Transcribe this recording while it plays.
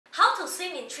to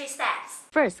swim in 3 steps.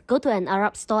 First, go to an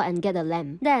Arab store and get a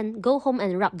lamp. Then, go home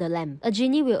and rub the lamp. A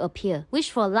genie will appear.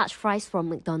 Wish for large fries from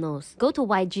McDonald's. Go to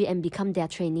YG and become their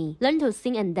trainee. Learn to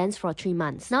sing and dance for 3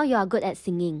 months. Now you are good at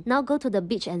singing. Now go to the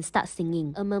beach and start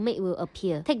singing. A mermaid will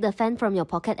appear. Take the fan from your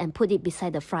pocket and put it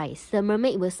beside the fries. The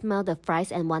mermaid will smell the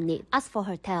fries and want it. Ask for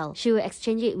her tail. She will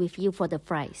exchange it with you for the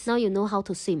fries. Now you know how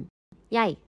to swim. Yay!